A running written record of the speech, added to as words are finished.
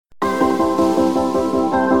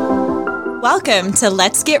Welcome to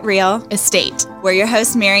Let's Get Real Estate. We're your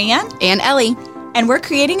hosts, Marianne And Ellie. and we're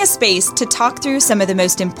creating a space to talk through some of the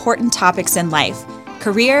most important topics in life: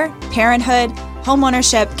 career, parenthood,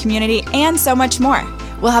 homeownership, community, and so much more.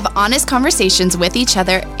 We'll have honest conversations with each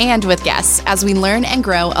other and with guests as we learn and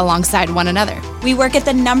grow alongside one another. We work at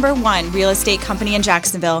the #1 real estate company in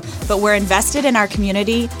Jacksonville, but we're invested in our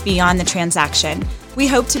community beyond the transaction. We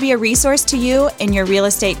hope to be a resource to you in your real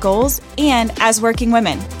estate goals and as working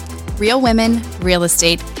women. Real women, real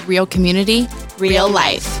estate, real community, real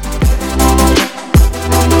life.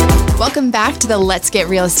 Welcome back to the Let's Get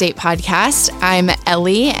Real Estate podcast. I'm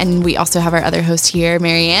Ellie, and we also have our other host here,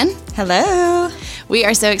 Marianne. Hello. We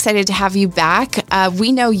are so excited to have you back.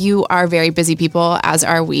 We know you are very busy people, as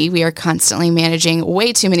are we. We are constantly managing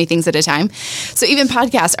way too many things at a time. So even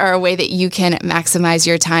podcasts are a way that you can maximize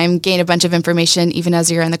your time, gain a bunch of information, even as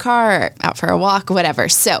you're in the car, or out for a walk, whatever.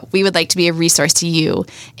 So we would like to be a resource to you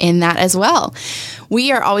in that as well.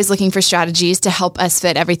 We are always looking for strategies to help us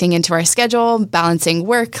fit everything into our schedule, balancing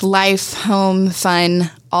work, life, home, fun,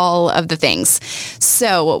 all of the things.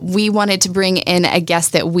 So we wanted to bring in a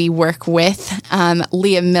guest that we work with,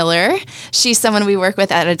 Leah Miller. She's someone we work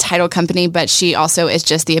with at a title company, but she also is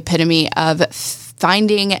just the epitome of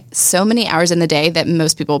finding so many hours in the day that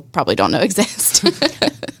most people probably don't know exist.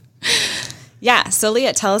 Yeah. So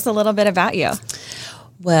Leah, tell us a little bit about you.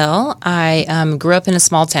 Well, I grew up in a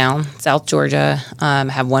small town, South Georgia.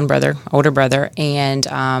 Have one brother, older brother, and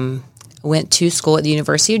went to school at the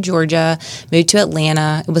University of Georgia, moved to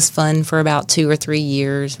Atlanta. It was fun for about 2 or 3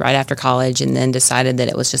 years right after college, and then decided that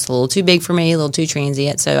it was just a little too big for me, a little too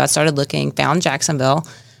transient. So I started looking, found Jacksonville,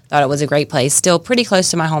 thought it was a great place, still pretty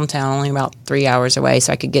close to my hometown, only about 3 hours away,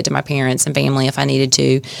 so I could get to my parents and family if I needed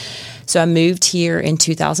to. So I moved here in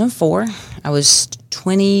 2004. I was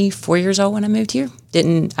 24 years old when I moved here.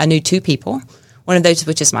 I knew 2 people. One of those,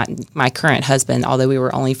 which is my current husband, although we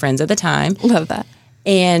were only friends at the time. Love that.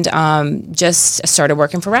 And just started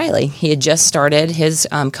working for Riley. He had just started his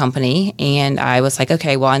company, and I was like,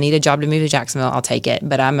 okay, well, I need a job to move to Jacksonville. I'll take it.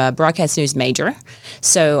 But I'm a broadcast news major.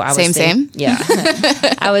 So I was Same. Yeah.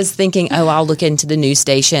 I was thinking, I'll look into the news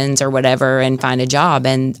stations or whatever and find a job.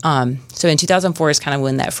 And so in 2004 is kind of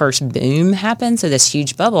when that first boom happened. So this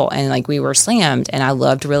huge bubble, and like we were slammed. And I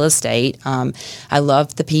loved real estate. I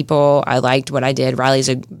loved the people. I liked what I did. Riley's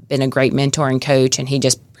been a great mentor and coach, and he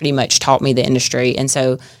just pretty much taught me the industry. And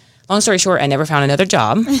so long story short, I never found another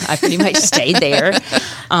job. I pretty much stayed there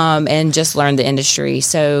and just learned the industry.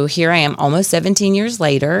 So here I am almost 17 years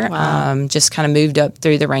later. Wow. Just kind of moved up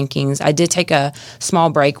through the rankings. I did take a small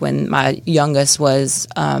break when my youngest was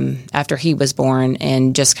after he was born,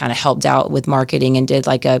 and just kind of helped out with marketing and did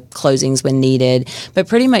like a closings when needed. But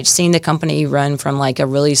pretty much seen the company run from like a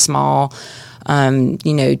really small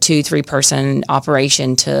 2-3 person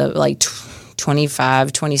operation to like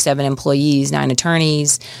 25, 27 employees, 9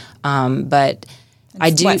 attorneys. But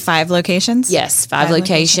I do... 5 locations? Yes, 5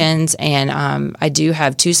 locations. And I do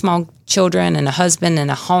have 2 small children and a husband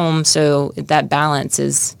and a home. So that balance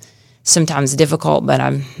is sometimes difficult, but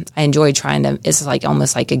I enjoy trying to... It's like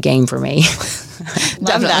almost like a game for me.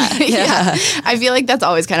 Love that. Yeah. I feel like that's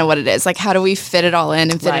always kind of what it is. Like, how do we fit it all in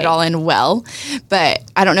and fit it all in well? But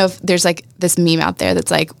I don't know if there's like this meme out there that's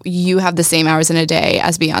like, you have the same hours in a day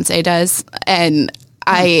as Beyonce does. And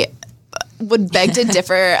I would beg to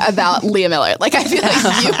differ about Leah Miller. Like, I feel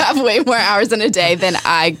like you have way more hours in a day than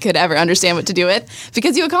I could ever understand what to do with,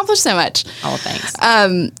 because you accomplish so much. Oh, thanks.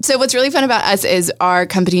 So what's really fun about us is our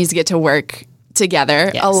companies get to work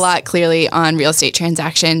together a lot, clearly, on real estate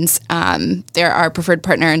transactions. They're our preferred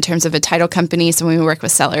partner in terms of a title company. So when we work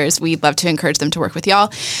with sellers, we love to encourage them to work with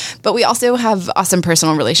y'all. But we also have awesome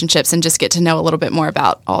personal relationships and just get to know a little bit more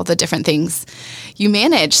about all the different things you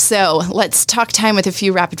manage. So let's talk time with a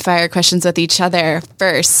few rapid fire questions with each other.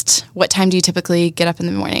 First, what time do you typically get up in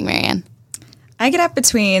the morning, Marianne? I get up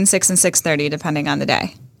between 6 and 6:30, depending on the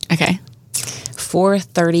day. Okay.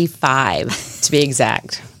 4:35 to be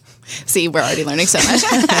exact. See, we're already learning so much.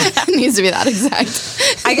 It needs to be that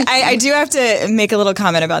exact. I do have to make a little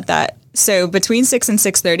comment about that. So between 6 and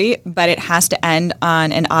 6:30, but it has to end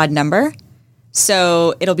on an odd number.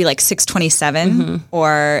 So it'll be like 6:27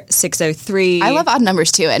 or 6:03. I love odd numbers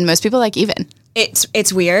too, and most people like even.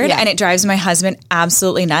 It's weird, and it drives my husband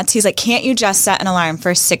absolutely nuts. He's like, can't you just set an alarm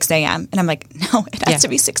for 6 a.m.? And I'm like, no, it has to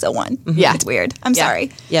be 6:01. Yeah. It's weird. I'm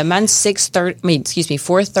sorry. Yeah, mine's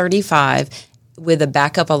 4:35 with a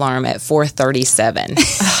backup alarm at 4:37.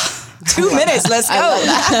 2 minutes, let's go.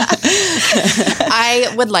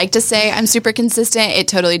 I would like to say I'm super consistent. It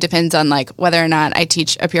totally depends on like whether or not I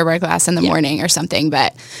teach a Pure Barre class in the morning or something,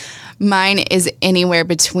 but mine is anywhere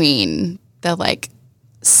between the like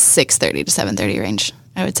 6:30 to 7:30 range,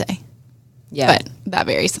 I would say. Yeah. But that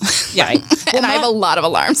varies. Yeah. And I have a lot of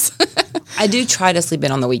alarms. I do try to sleep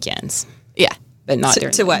in on the weekends, Yeah. but not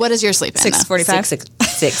during. To what? What is your sleep in? 6:45?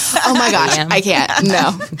 6. Oh my gosh, a.m. I can't.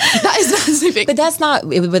 No. That is not sleeping. But that's not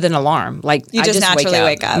with an alarm. Like You I just naturally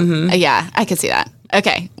wake up. Yeah, I can see that.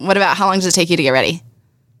 Okay. What about how long does it take you to get ready?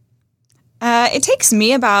 It takes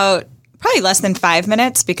me about probably less than 5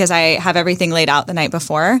 minutes because I have everything laid out the night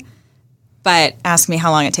before. But ask me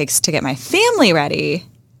how long it takes to get my family ready.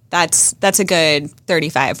 That's a good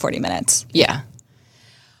 35, 40 minutes. Yeah.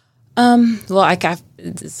 Well, I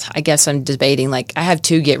guess I'm debating. Like, I have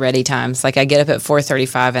 2 get ready times. Like, I get up at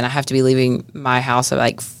 4:35, and I have to be leaving my house at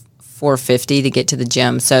like 4:50 to get to the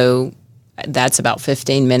gym. So that's about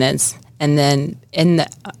 15 minutes. And then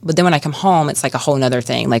but then when I come home, it's like a whole nother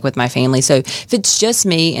thing. Like with my family. So if it's just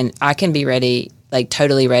me, and I can be ready, like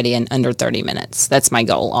totally ready in under 30 minutes. That's my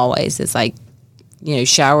goal always. It's like,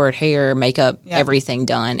 showered, hair, makeup, everything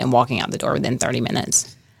done, and walking out the door within 30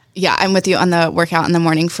 minutes. Yeah, I'm with you on the workout in the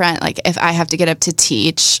morning front. Like if I have to get up to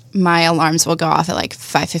teach, my alarms will go off at like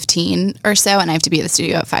 5:15 or so, and I have to be at the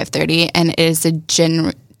studio at 5:30. And it is a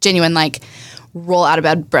genuine like roll out of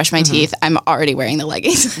bed, brush my teeth. I'm already wearing the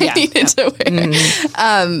leggings I needed to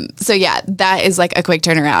wear. So yeah, that is like a quick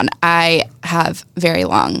turnaround. I have very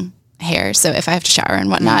long hair, so if I have to shower and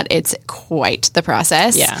whatnot, it's quite the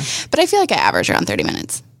process. Yeah, but I feel like I average around 30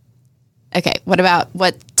 minutes. Okay,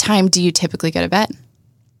 what time do you typically go to bed?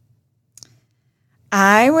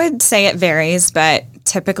 I would say it varies, but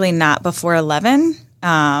typically not before 11.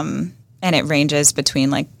 And it ranges between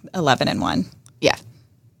like 11 and 1. Yeah.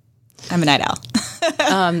 I'm a night owl.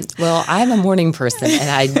 Well, I'm a morning person,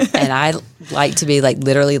 and I like to be like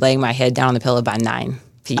literally laying my head down on the pillow by 9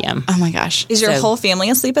 p.m. Oh my gosh. Is your whole family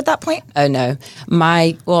asleep at that point? Oh no,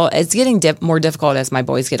 it's getting more difficult as my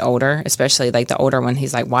boys get older, especially like the older one.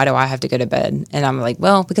 He's like, "Why do I have to go to bed?" And I'm like,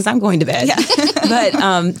 "Well, because I'm going to bed." Yeah. But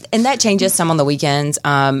and that changes some on the weekends.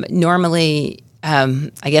 Normally,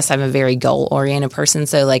 I guess I'm a very goal oriented person,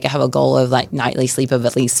 so like I have a goal of like nightly sleep of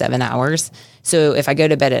at least 7 hours. So if I go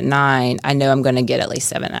to bed at 9, I know I'm going to get at least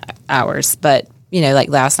 7 hours, but. Like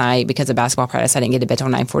last night, because of basketball practice, I didn't get to bed till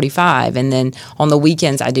 9:45. And then on the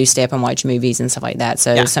weekends, I do stay up and watch movies and stuff like that.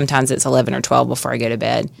 So sometimes it's 11 or 12 before I go to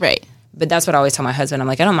bed. Right. But that's what I always tell my husband. I'm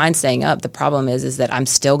like, I don't mind staying up. The problem is that I'm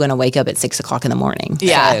still going to wake up at 6 o'clock in the morning.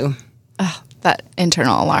 Yeah. So. That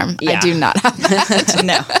internal alarm. Yeah. I do not have that.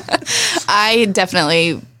 No. I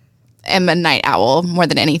definitely am a night owl more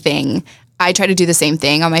than anything. I try to do the same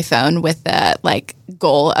thing on my phone with the like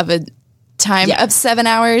goal of a time of 7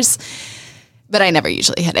 hours. But I never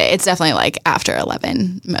usually hit it. It's definitely like after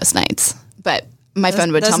 11 most nights. But my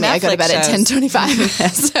phone would tell me I go to bed at 10:25.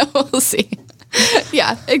 So we'll see.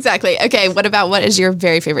 Yeah, exactly. Okay, what is your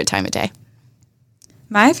very favorite time of day?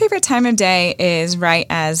 My favorite time of day is right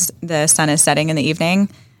as the sun is setting in the evening.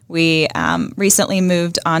 We recently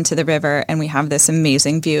moved onto the river, and we have this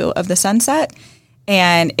amazing view of the sunset.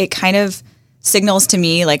 And it kind of signals to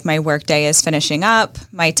me like my work day is finishing up.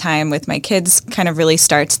 My time with my kids kind of really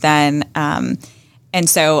starts then. And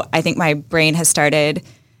so I think my brain has started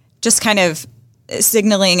just kind of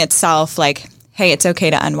signaling itself like, hey, it's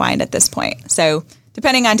okay to unwind at this point. So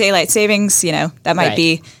depending on daylight savings, that might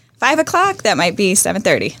be 5 o'clock, that might be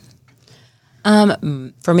 7:30.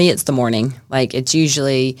 For me, it's the morning. Like it's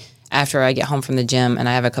usually after I get home from the gym and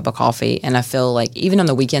I have a cup of coffee, and I feel like even on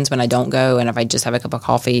the weekends when I don't go, and if I just have a cup of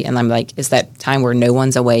coffee, and I'm like, it's that time where no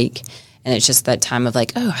one's awake, and it's just that time of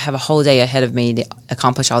like, oh, I have a whole day ahead of me to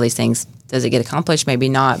accomplish all these things. Does it get accomplished? Maybe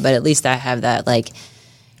not, but at least I have that like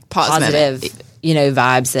positive,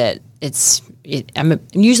 vibes that I'm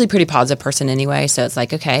usually a pretty positive person anyway. So it's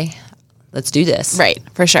like, okay, let's do this. Right,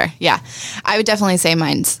 for sure. Yeah. I would definitely say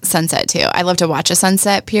mine's sunset too. I love to watch a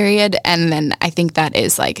sunset period. And then I think that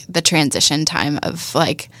is like the transition time of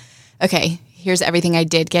like, okay, here's everything I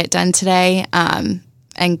did get done today.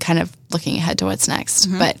 And kind of looking ahead to what's next.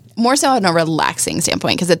 Mm-hmm. But more so on a relaxing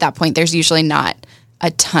standpoint, because at that point there's usually not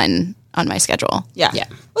a ton on my schedule. Yeah.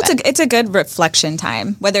 Well, it's a good reflection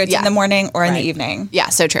time, whether it's in the morning or in the evening. Yeah,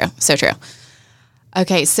 so true. So true.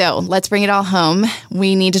 Okay, so let's bring it all home.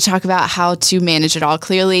 We need to talk about how to manage it all.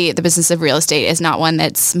 Clearly, the business of real estate is not one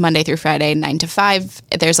that's Monday through Friday, 9 to 5.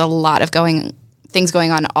 There's a lot of things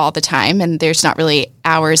going on all the time, and there's not really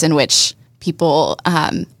hours in which people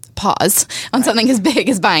pause on something as big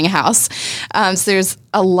as buying a house. So there's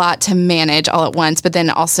a lot to manage all at once, but then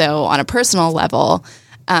also on a personal level,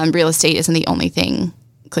 real estate isn't the only thing,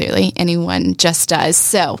 clearly, anyone just does.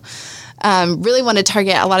 So really want to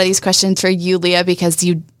target a lot of these questions for you, Leah, because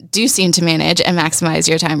you do seem to manage and maximize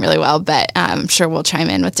your time really well, but I'm sure we'll chime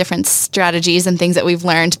in with different strategies and things that we've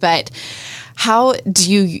learned. But how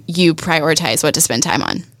do you prioritize what to spend time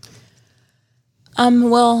on?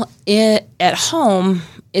 At home,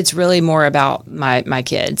 it's really more about my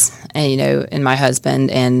kids and, and my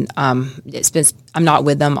husband, and I'm not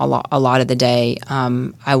with them a lot of the day.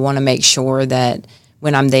 I want to make sure that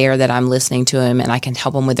when I'm there that I'm listening to them and I can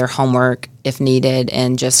help them with their homework if needed,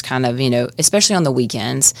 and just kind of, especially on the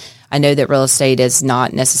weekends. I know that real estate is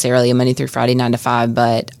not necessarily a Monday through Friday 9 to 5,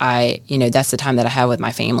 but that's the time that I have with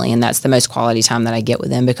my family, and that's the most quality time that I get with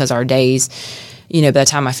them, because our days, by the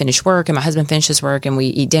time I finish work and my husband finishes work and we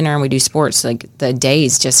eat dinner and we do sports, like the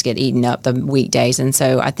days just get eaten up, the weekdays. And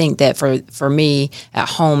so I think that for me at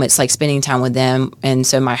home, it's like spending time with them. And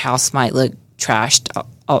so my house might look trashed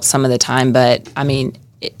some of the time, but I mean,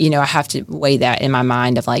 I have to weigh that in my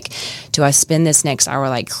mind of like, do I spend this next hour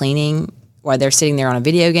like cleaning while they're sitting there on a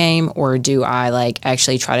video game, or do I like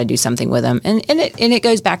actually try to do something with them? And it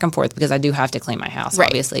goes back and forth, because I do have to clean my house, right,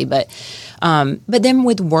 obviously. But then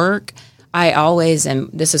with work, I always, and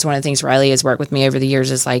this is one of the things Riley has worked with me over the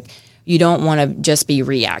years, is like, you don't want to just be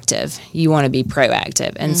reactive. You want to be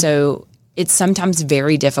proactive. And so it's sometimes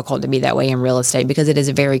very difficult to be that way in real estate, because it is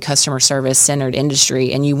a very customer service centered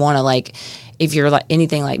industry. And you want to, like, if you're like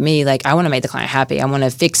anything like me, like, I want to make the client happy. I want to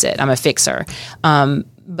fix it. I'm a fixer.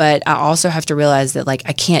 But I also have to realize that, like,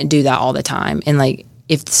 I can't do that all the time. And like,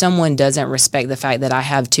 if someone doesn't respect the fact that I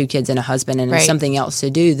have 2 kids and a husband and something else to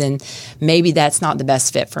do, then maybe that's not the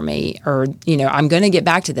best fit for me. Or, I'm going to get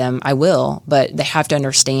back to them. I will, but they have to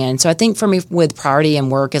understand. So I think for me with priority and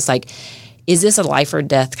work, it's like, is this a life or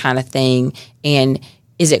death kind of thing? And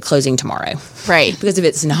is it closing tomorrow? Right. Because if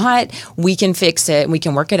it's not, we can fix it. We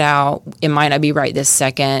can work it out. It might not be right this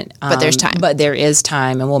second. But there's time. But there is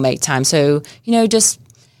time, and we'll make time. So, just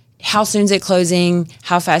how soon is it closing?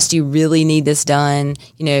 How fast do you really need this done?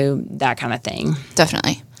 That kind of thing.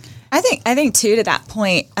 Definitely. I think too, to that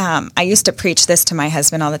point, I used to preach this to my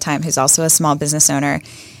husband all the time, who's also a small business owner.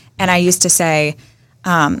 And I used to say,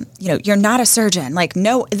 you're not a surgeon. Like,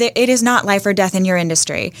 no, it is not life or death in your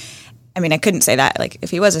industry. I mean, I couldn't say that, like,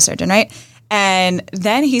 if he was a surgeon, right? And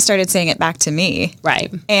then he started saying it back to me.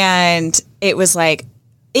 Right. And it was like,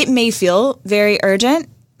 it may feel very urgent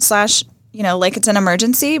 / like it's an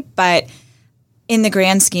emergency, but in the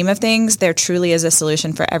grand scheme of things, there truly is a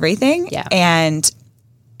solution for everything. Yeah. And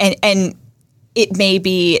it may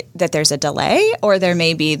be that there's a delay, or there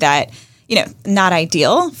may be that, not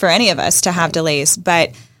ideal for any of us to have delays,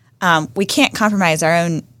 but we can't compromise our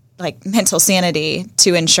own like mental sanity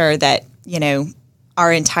to ensure that,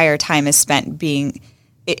 our entire time is spent being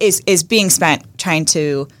spent trying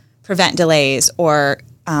to prevent delays, or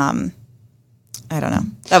I don't know.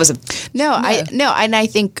 That was and I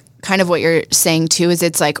think kind of what you're saying too is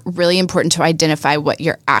it's like really important to identify what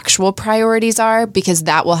your actual priorities are, because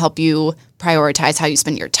that will help you prioritize how you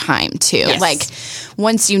spend your time too. Yes. Like,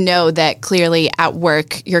 once you know that clearly at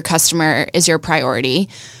work your customer is your priority,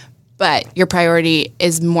 but your priority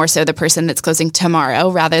is more so the person that's closing tomorrow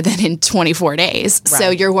rather than in 24 days. Right. So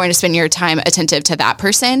you're going to spend your time attentive to that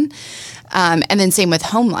person. And then same with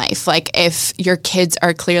home life. Like, if your kids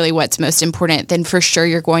are clearly what's most important, then for sure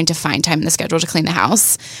you're going to find time in the schedule to clean the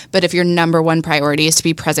house. But if your number one priority is to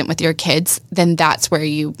be present with your kids, then that's where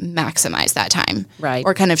you maximize that time. Right.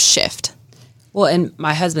 Or kind of shift. Well, and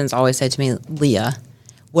my husband's always said to me, Leah,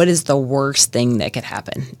 what is the worst thing that could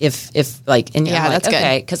happen? If like, and yeah, I'm like, that's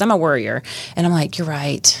okay, good. because I'm a worrier. And I'm like, you're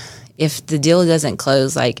right. If the deal doesn't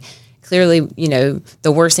close, like, clearly,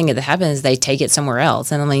 the worst thing that happens is they take it somewhere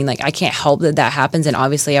else. And I mean, like, I can't help that happens. And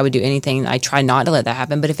obviously I would do anything. I try not to let that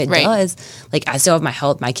happen. But if it does, like, I still have my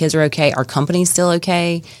health, my kids are okay. Our company's still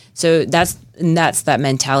okay. So that's that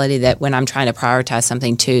mentality that when I'm trying to prioritize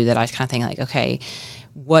something too, that I kind of think like, okay,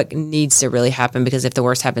 what needs to really happen? Because if the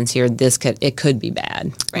worst happens here, it could be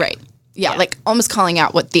bad. Right. Yeah. Like almost calling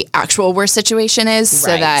out what the actual worst situation is so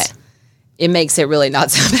that it makes it really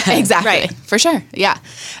not so bad. Exactly. Right. For sure. Yeah.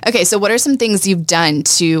 Okay. So what are some things you've done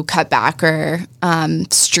to cut back or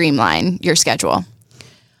streamline your schedule?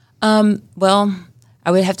 Well,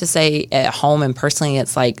 I would have to say at home and personally,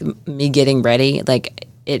 it's like me getting ready. Like,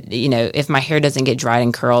 if my hair doesn't get dried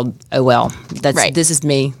and curled, oh well, this is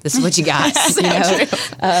me. This is what you got.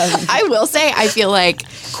 I will say, I feel like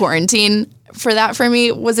quarantine for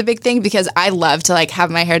me was a big thing, because I love to like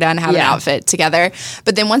have my hair done, have an outfit together.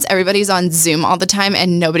 But then once everybody's on Zoom all the time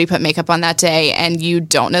and nobody put makeup on that day, and you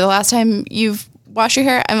don't know the last time you've washed your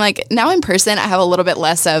hair, I'm like, now in person, I have a little bit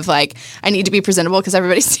less of like, I need to be presentable because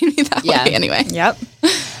everybody's seen me that way anyway. Yep.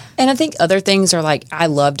 And I think other things are like, I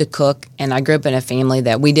love to cook, and I grew up in a family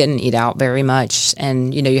that we didn't eat out very much.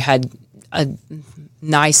 And, you had a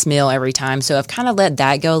nice meal every time. So I've kind of let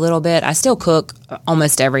that go a little bit. I still cook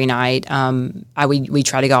almost every night. We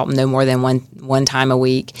try to go out no more than one time a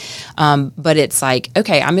week. But it's like,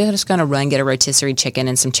 okay, I'm just going to run, get a rotisserie chicken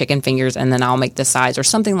and some chicken fingers, and then I'll make the sides or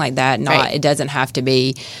something like that. It doesn't have to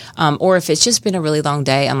be, or if it's just been a really long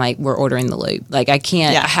day, I'm like, we're ordering the Loop. Like I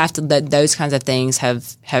can't, I have to, those kinds of things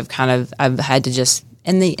have kind of, I've had to just,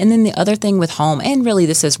 and then the other thing with home, and really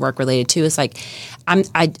this is work related too, is like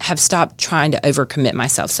I have stopped trying to overcommit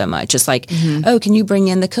myself so much. It's like, oh, can you bring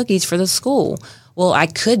in the cookies for the school? Well, I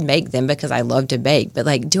could make them because I love to bake, but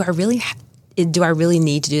like, do I really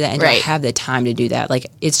need to do that? And do I have the time to do that? Like,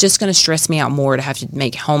 it's just going to stress me out more to have to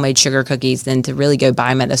make homemade sugar cookies than to really go buy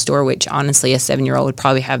them at the store, which honestly, a 7-year-old would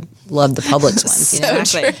probably love the Publix ones. You know?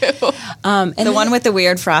 Exactly. And the one with the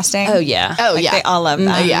weird frosting. Oh, yeah. Oh, yeah. They all love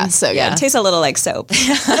that. Yeah, so good. It tastes a little like soap.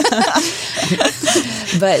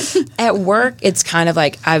 But at work, it's kind of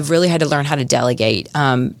like I've really had to learn how to delegate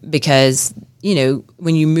because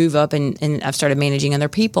when you move up and I've started managing other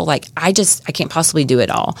people, like I can't possibly do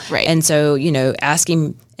it all. Right. And so,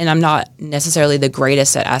 asking, and I'm not necessarily the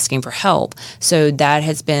greatest at asking for help. So that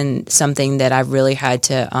has been something that I've really had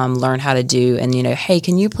to learn how to do. And, hey,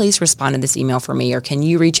 can you please respond to this email for me? Or can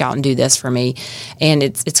you reach out and do this for me? And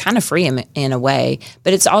it's kind of free in a way,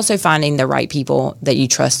 but it's also finding the right people that you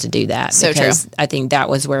trust to do that. So because true. I think that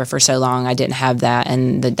was where for so long I didn't have that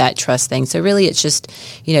and that trust thing. So really it's just,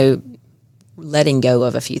 letting go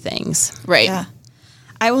of a few things. Right. Yeah.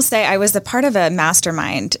 I will say I was a part of a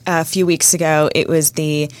mastermind a few weeks ago. It was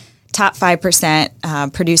the top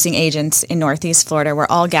 5% producing agents in Northeast Florida. We're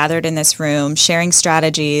all gathered in this room sharing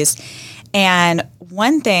strategies. And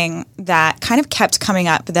one thing that kind of kept coming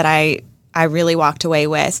up that I really walked away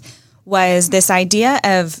with was this idea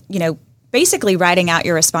of, basically writing out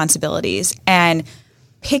your responsibilities and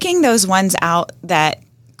picking those ones out that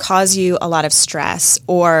cause you a lot of stress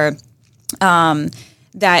or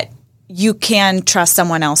that you can trust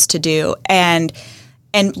someone else to do, and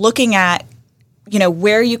looking at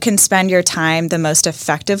where you can spend your time the most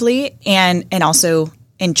effectively and also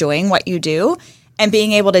enjoying what you do and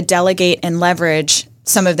being able to delegate and leverage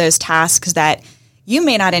some of those tasks that you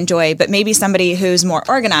may not enjoy, but maybe somebody who's more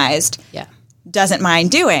organized doesn't mind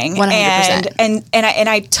doing. 100%. And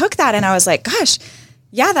I took that and I was like, gosh,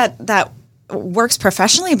 yeah, that works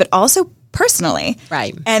professionally, but also personally.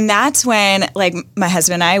 Right. And that's when, like, my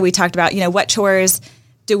husband and I, we talked about, what chores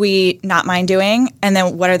do we not mind doing? And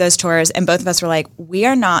then what are those chores? And both of us were like, we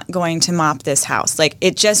are not going to mop this house. Like,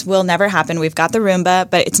 it just will never happen. We've got the Roomba,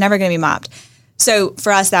 but it's never going to be mopped. So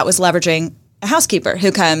for us, that was leveraging a housekeeper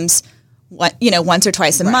who comes, once or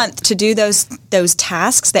twice a month to do those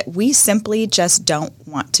tasks that we simply just don't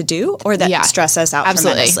want to do or that stress us out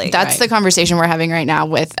tremendously. That's the conversation we're having right now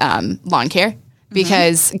with lawn care.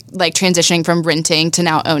 Because like transitioning from renting to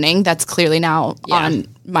now owning, that's clearly now on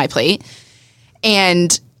my plate.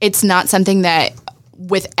 And it's not something that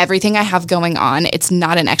with everything I have going on, it's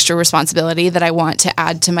not an extra responsibility that I want to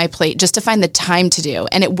add to my plate just to find the time to do.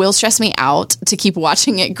 And it will stress me out to keep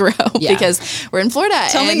watching it grow because we're in Florida.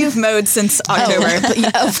 Tell me you've mowed since October.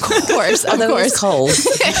 Of course. It's cold.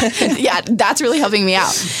 Yeah, that's really helping me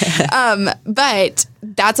out. But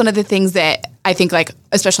that's one of the things that I think, like,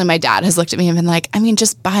 especially my dad has looked at me and been like,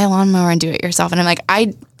 just buy a lawnmower and do it yourself. And I'm like,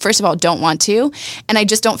 I, first of all, don't want to. And I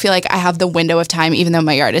just don't feel like I have the window of time, even though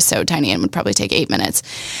my yard is so tiny and would probably take 8 minutes,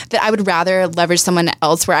 that I would rather leverage someone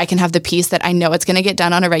else where I can have the piece that I know it's going to get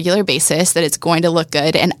done on a regular basis, that it's going to look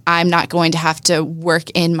good. And I'm not going to have to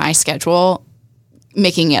work in my schedule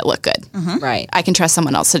making it look good. Mm-hmm. Right. I can trust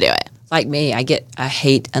someone else to do it. Like me, I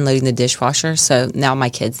hate unloading the dishwasher. So now my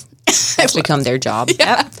kids, it's become their job.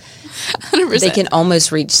 Yeah. 100%. They can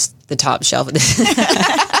almost reach the top shelf of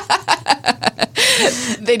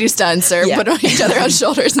They do stunts or put on each other on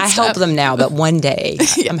shoulders and I stuff. help them now, but one day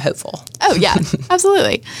I'm hopeful. Oh, yeah,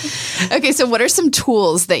 absolutely. Okay, so what are some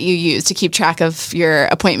tools that you use to keep track of your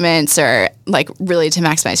appointments or like really to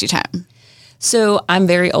maximize your time? So I'm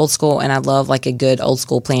very old school and I love like a good old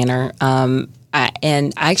school planner.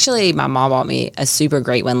 And actually my mom bought me a super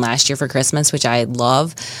great one last year for Christmas, which I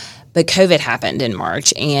love. But COVID happened in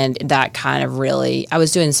March, and that kind of really, I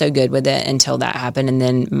was doing so good with it until that happened. And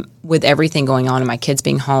then with everything going on and my kids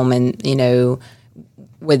being home and,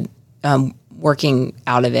 with working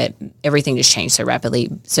out of it, everything just changed so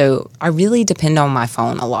rapidly. So I really depend on my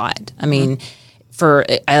phone a lot. I mean,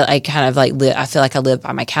 I kind of like, I feel like I live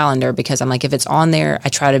by my calendar because I'm like, if it's on there, I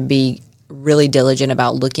try to be really diligent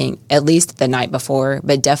about looking at least the night before,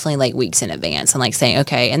 but definitely like weeks in advance and like saying,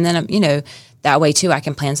 okay. And then, that way too, I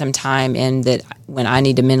can plan some time in that when I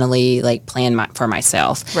need to mentally like plan for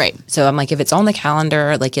myself. Right. So I'm like, if it's on the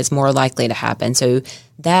calendar, like it's more likely to happen. So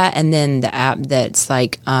that, and then the app that's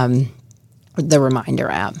like the reminder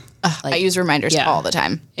app. I use reminders all the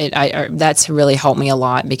time. That's really helped me a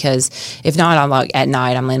lot, because if not, I'm like at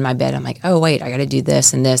night, I'm in my bed, I'm like, oh wait, I got to do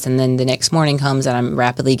this and this, and then the next morning comes and I'm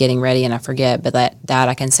rapidly getting ready and I forget. But that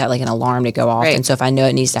I can set like an alarm to go off, and so if I know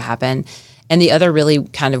it needs to happen. And the other really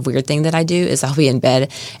kind of weird thing that I do is I'll be in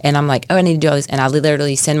bed and I'm like, oh, I need to do all this. And I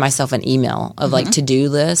literally send myself an email of like to-do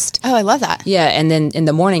list. Oh, I love that. Yeah. And then in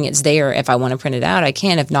the morning it's there. If I want to print it out, I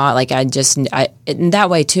can. If not, like in that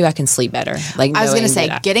way too, I can sleep better. Like I was going to say,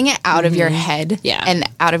 getting it out of your head and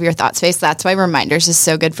out of your thought space. That's why reminders is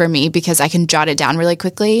so good for me, because I can jot it down really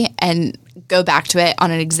quickly and go back to it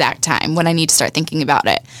on an exact time when I need to start thinking about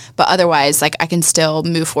it. But otherwise, like I can still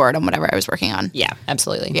move forward on whatever I was working on. Yeah,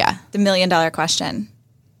 absolutely. Yeah. The $1 million question.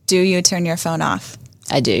 Do you turn your phone off?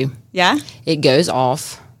 I do. Yeah? It goes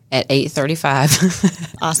off at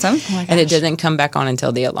 8:35. Awesome. And it doesn't come back on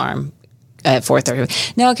until the alarm at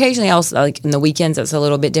 4:30. Now, occasionally I'll, like in the weekends, it's a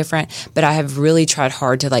little bit different, but I have really tried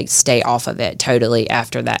hard to like stay off of it totally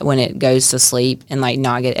after that, when it goes to sleep, and like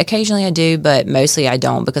not get, occasionally I do, but mostly I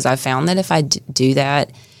don't, because I found that if I do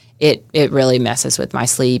that, it really messes with my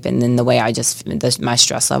sleep and then the way my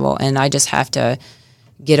stress level, and I just have to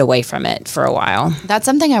get away from it for a while. That's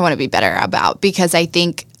something I want to be better about, because I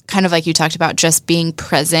think, kind of like you talked about, just being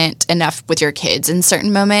present enough with your kids in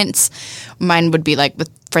certain moments. Mine would be like with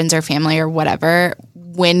friends or family or whatever.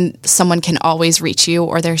 When someone can always reach you,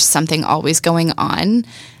 or there's something always going on,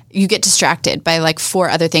 you get distracted by like 4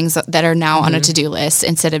 other things that are now on a to-do list,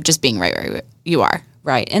 instead of just being right where you are.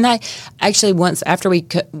 Right. And I actually, once after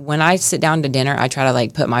when I sit down to dinner, I try to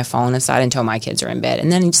like put my phone aside until my kids are in bed.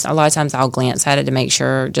 And then just a lot of times I'll glance at it to make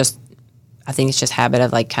sure, I think it's just habit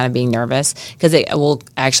of like kind of being nervous, because it will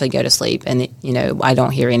actually go to sleep and I don't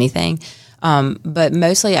hear anything. But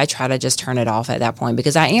mostly I try to just turn it off at that point,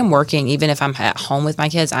 because I am working. Even if I'm at home with my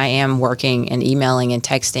kids, I am working and emailing and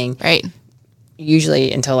texting. Right.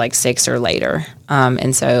 Usually until like 6 or later.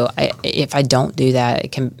 And so if I don't do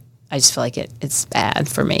that, I just feel like it's bad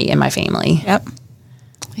for me and my family. Yep.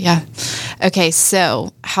 Yeah. Okay.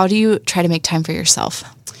 So how do you try to make time for yourself?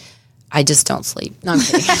 I just don't sleep. No, I'm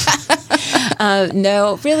kidding.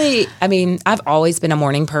 No, really. I mean, I've always been a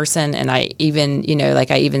morning person, and I even,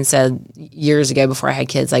 I even said years ago before I had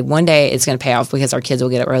kids, like one day it's going to pay off, because our kids will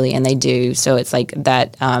get up early, and they do. So it's like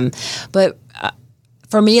that. But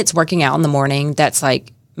for me, it's working out in the morning. That's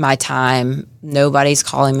like my time. Nobody's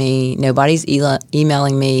calling me. Nobody's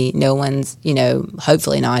emailing me. No one's,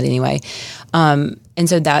 hopefully not anyway. And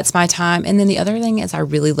so that's my time. And then the other thing is I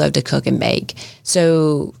really love to cook and bake.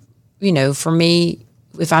 So, for me,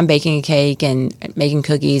 if I'm baking a cake and making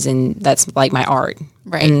cookies, and that's like my art.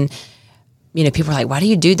 Right. And, people are like, why do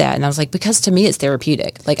you do that? And I was like, because to me it's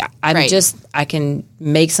therapeutic. Like I can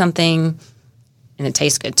make something and it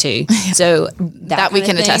tastes good too. So that we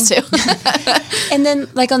can attest to. And then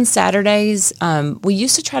like on Saturdays, we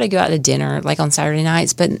used to try to go out to dinner like on Saturday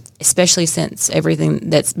nights, but especially since everything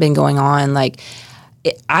that's been going on, like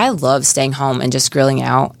I love staying home and just grilling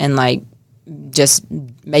out and like just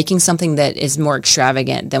making something that is more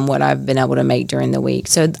extravagant than what I've been able to make during the week.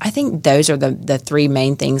 So I think those are the 3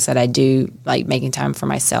 main things that I do, like making time for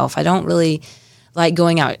myself. I don't really like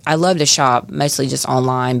going out. I love to shop, mostly just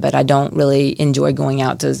online, but I don't really enjoy going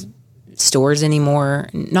out to stores anymore.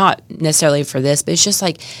 Not necessarily for this, but it's just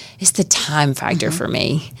like, it's the time factor for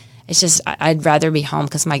me. It's just, I'd rather be home,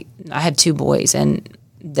 because I have 2 boys and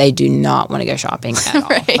they do not want to go shopping at all.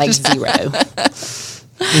 Like 0.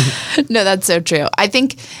 No, that's so true. I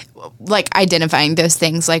think like identifying those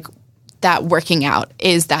things, like that working out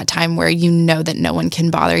is that time where that no one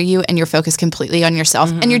can bother you and you're focused completely on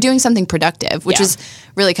yourself and you're doing something productive, which is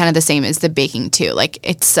really kind of the same as the baking too. Like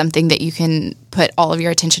it's something that you can put all of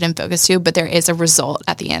your attention and focus to, but there is a result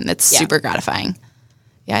at the end that's super gratifying.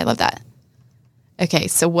 Yeah, I love that. Okay,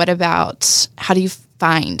 so what about, how do you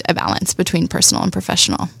find a balance between personal and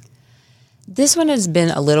professional? This one has been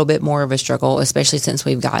a little bit more of a struggle, especially since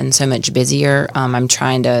we've gotten so much busier. I'm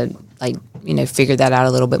trying to figure that out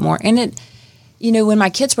a little bit more. And when my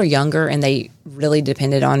kids were younger and they really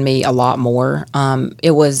depended on me a lot more,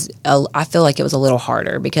 I feel like it was a little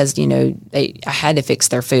harder, because, I had to fix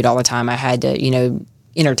their food all the time. I had to,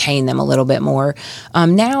 entertain them a little bit more.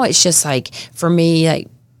 Now it's just like, for me, like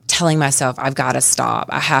telling myself, I've got to stop.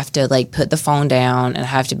 I have to put the phone down and I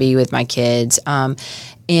have to be with my kids. And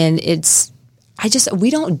we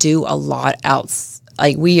don't do a lot else.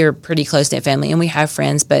 Like we are pretty close-knit family and we have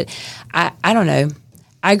friends, but I don't know.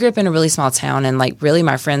 I grew up in a really small town, and like really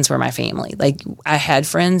my friends were my family. Like I had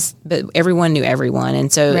friends, but everyone knew everyone.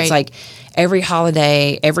 And so it's like every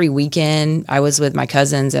holiday, every weekend, I was with my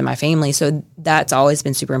cousins and my family. So that's always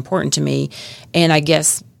been super important to me. And I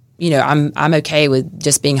guess, I'm okay with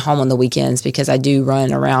just being home on the weekends because I do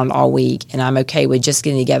run around all week, and I'm okay with just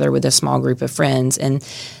getting together with a small group of friends. And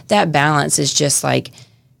that balance is just like,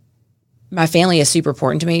 my family is super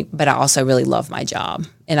important to me, but I also really love my job,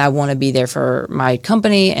 and I want to be there for my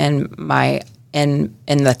company and and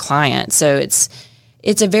the client. So it's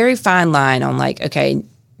a very fine line on like, okay,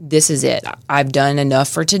 this is it. I've done enough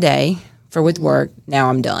for today with work. Now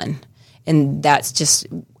I'm done. And that's just,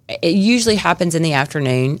 it usually happens in the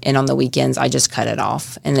afternoon, and on the weekends I just cut it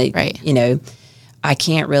off. And I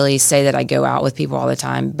can't really say that I go out with people all the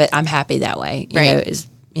time, but I'm happy that way.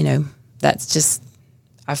 That's just,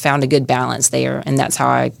 I found a good balance there, and that's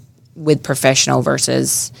how with professional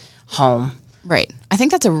versus home. Right. I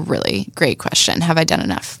think that's a really great question. Have I done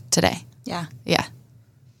enough today? Yeah. Yeah.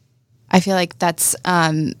 I feel like that's,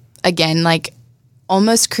 again, like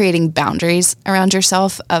almost creating boundaries around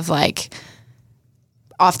yourself of like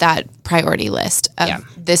off that priority list of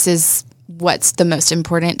this is what's the most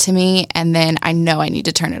important to me. And then I know I need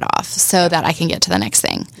to turn it off so that I can get to the next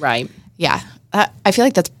thing. Right. Yeah. I feel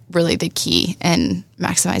like that's really the key in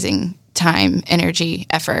maximizing time, energy,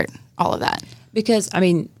 effort, all of that. Because,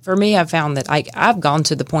 for me, I've found that I've gone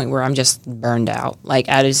to the point where I'm just burned out. Like,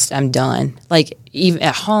 I'm done. Like, even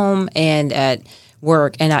at home and at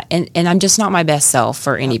work, and I'm just not my best self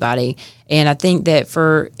for anybody. And I think that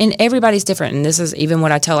and everybody's different. And this is even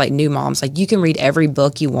what I tell, like, new moms. Like, you can read every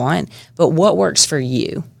book you want, but what works for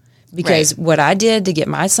you? Because what I did to get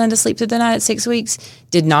my son to sleep through the night at 6 weeks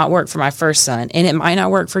did not work for my first son, and it might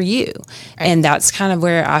not work for you. Right. And that's kind of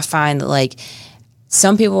where I find that, like,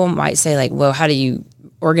 some people might say, like, well, how do you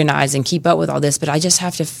organize and keep up with all this? But I just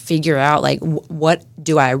have to figure out, like, what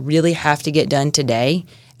do I really have to get done today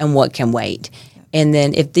and what can wait? And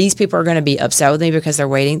then if these people are going to be upset with me because they're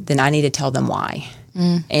waiting, then I need to tell them why.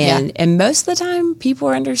 And most of the time, people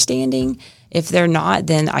are understanding. If they're not,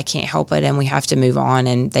 then I can't help it, and we have to move on,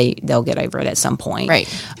 and they'll get over it at some point. Right.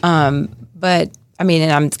 But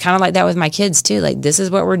and I'm kind of like that with my kids too. Like, this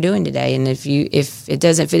is what we're doing today, and if it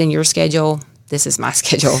doesn't fit in your schedule, this is my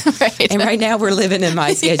schedule. Right. And right now we're living in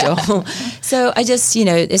my schedule. So I just,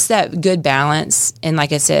 it's that good balance. And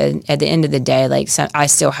like I said, at the end of the day, like, I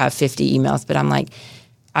still have 50 emails, but I'm like,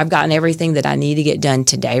 I've gotten everything that I need to get done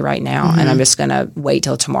today right now, and I'm just going to wait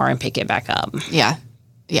till tomorrow and pick it back up. Yeah.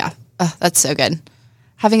 Yeah. Oh, that's so good.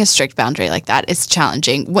 Having a strict boundary like that is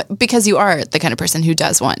challenging because you are the kind of person who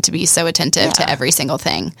does want to be so attentive to every single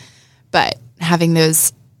thing. But having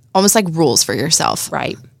those almost like rules for yourself.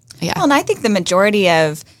 Right. Yeah. Well, and I think the majority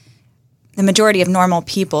of normal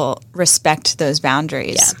people respect those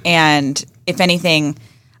boundaries. Yeah. And if anything,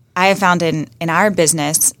 I have found in our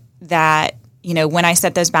business that, when I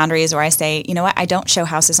set those boundaries, or I say, you know what, I don't show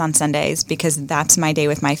houses on Sundays because that's my day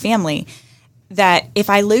with my family, that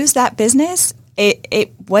if I lose that business,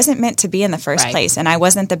 it wasn't meant to be in the first place, and I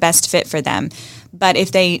wasn't the best fit for them. But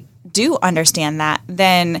if they do understand that,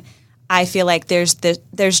 then I feel like there's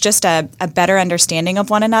just a better understanding of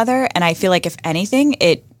one another, and I feel like if anything,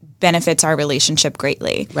 it benefits our relationship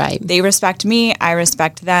greatly. Right. They respect me, I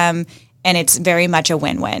respect them, and it's very much a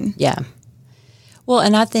win-win. Yeah. Well,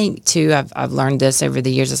 and I think too, I've learned this over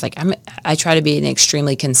the years. It's like I try to be an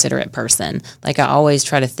extremely considerate person. Like, I always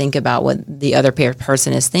try to think about what the other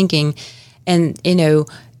person is thinking, and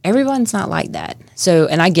everyone's not like that. So,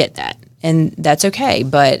 and I get that, and that's okay.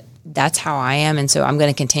 But that's how I am, and so I'm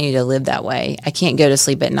going to continue to live that way. I can't go to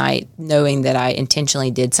sleep at night knowing that I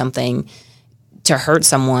intentionally did something to hurt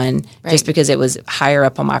someone just because it was higher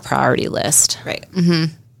up on my priority list. Right.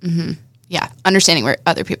 Mm-hmm. Mm-hmm. Yeah. Understanding where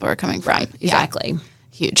other people are coming from. Right. Exactly. Yeah.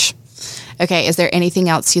 Huge. Okay. Is there anything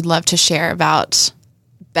else you'd love to share about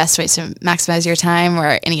best ways to maximize your time,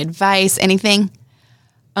 or any advice, anything?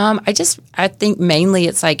 I think mainly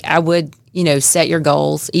it's like, I would, set your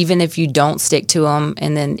goals, even if you don't stick to them.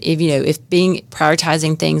 And then if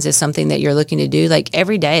prioritizing things is something that you're looking to do, like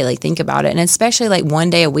every day, like think about it. And especially like one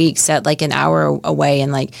day a week, set like an hour away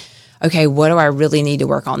and like, okay, what do I really need to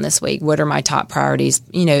work on this week? What are my top priorities,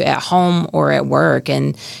 at home or at work?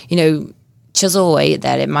 And, chisel away at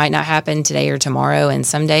that. It might not happen today or tomorrow. And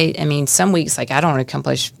some weeks, like, I don't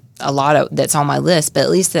accomplish a lot of that's on my list, but at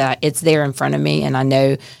least that it's there in front of me, and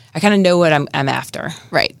I kind of know what I'm after.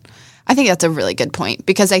 Right. I think that's a really good point,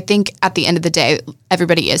 because I think at the end of the day,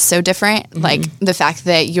 everybody is so different. Mm-hmm. Like, the fact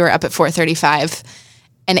that you're up at 4:35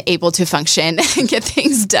 and able to function and get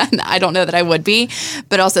things done, I don't know that I would be.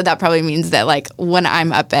 But also that probably means that like when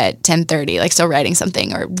I'm up at 10:30, like still writing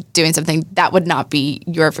something or doing something, that would not be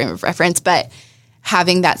your frame of reference. But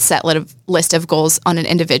having that set list of goals on an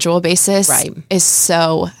individual basis is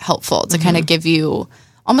so helpful to kind of give you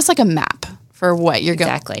almost like a map for what you're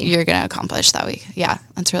going to accomplish that week. Yeah,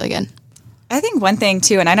 that's really good. I think one thing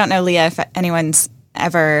too, and I don't know, Leah, if anyone's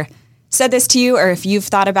ever said this to you or if you've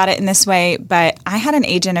thought about it in this way, but I had an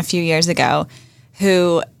agent a few years ago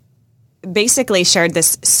who basically shared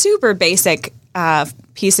this super basic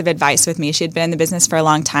piece of advice with me. She had been in the business for a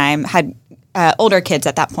long time, had older kids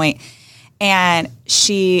at that point. And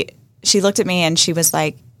she looked at me and she was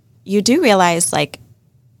like, you do realize like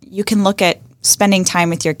you can look at spending time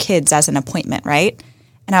with your kids as an appointment, right?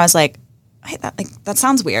 And I was like, that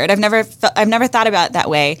sounds weird. I've never thought about it that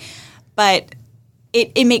way, but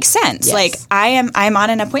it makes sense. Yes. Like I'm on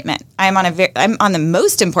an appointment. I'm on the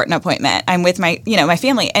most important appointment. I'm with my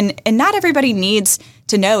family, and not everybody needs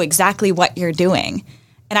to know exactly what you're doing.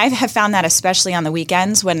 And I have found that especially on the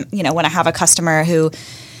weekends when I have a customer who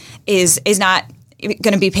is not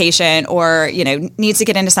going to be patient or needs to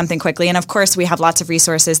get into something quickly. And of course, we have lots of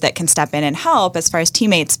resources that can step in and help as far as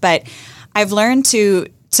teammates. But I've learned to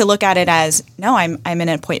look at it as no, I'm in an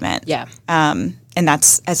appointment. Yeah. And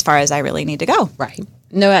that's as far as I really need to go. Right.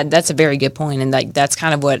 No, that's a very good point. And like, that's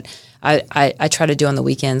kind of what I try to do on the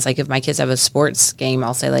weekends. Like if my kids have a sports game,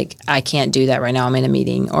 I'll say like, I can't do that right now. I'm in a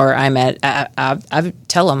meeting, or I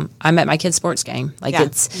tell them I'm at my kid's sports game. Like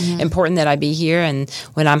it's important that I be here. And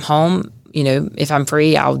when I'm home, if I'm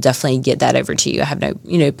free, I'll definitely get that over to you. I have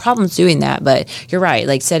no, problems doing that, but you're right.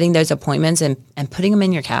 Like setting those appointments and putting them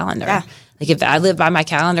in your calendar. Yeah. Like if I live by my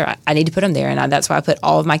calendar, I need to put them there. And that's why I put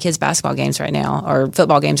all of my kids' basketball games right now, or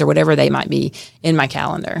football games, or whatever they might be, in my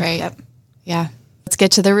calendar. Right. Yep. Yeah. Let's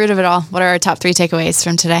get to the root of it all. What are our top 3 takeaways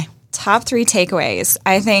from today? Top 3 takeaways.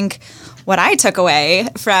 I think what I took away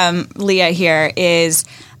from Leah here is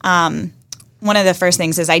one of the first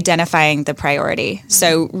things is identifying the priority. Mm-hmm.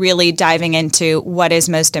 So really diving into what is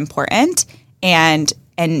most important and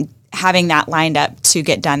having that lined up to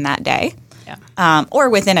get done that day. Or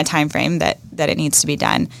within a time frame that it needs to be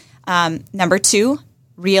done. Number 2,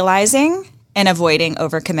 realizing and avoiding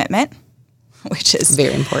overcommitment, which is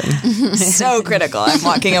very important. So critical. I'm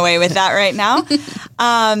walking away with that right now.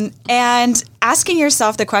 And asking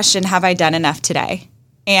yourself the question, have I done enough today?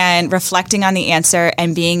 And reflecting on the answer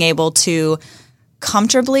and being able to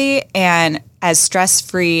comfortably and as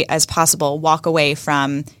stress-free as possible walk away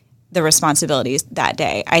from the responsibilities that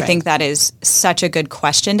day. I think that is such a good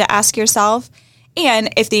question to ask yourself.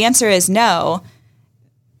 And if the answer is no,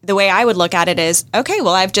 the way I would look at it is, okay,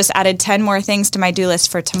 well, I've just added 10 more things to my do list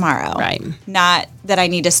for tomorrow. Right. Not that I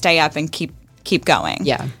need to stay up and keep going.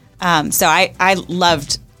 Yeah. So I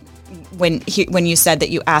loved when you said that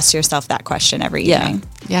you ask yourself that question every evening.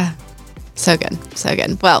 Yeah. So good. So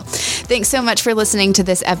good. Well, thanks so much for listening to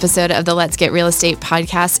this episode of the Let's Get Real Estate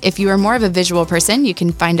podcast. If you are more of a visual person, you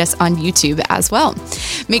can find us on YouTube as well.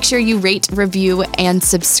 Make sure you rate, review, and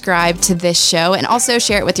subscribe to this show, and also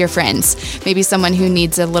share it with your friends. Maybe someone who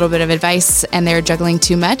needs a little bit of advice and they're juggling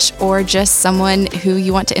too much, or just someone who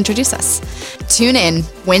you want to introduce us. Tune in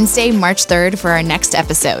Wednesday, March 3rd for our next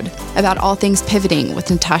episode about all things pivoting with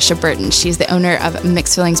Natasha Burton. She's the owner of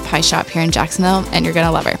Mixed Feelings Pie Shop here in Jacksonville, and you're going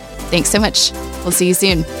to love her. Thanks so much. We'll see you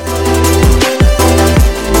soon.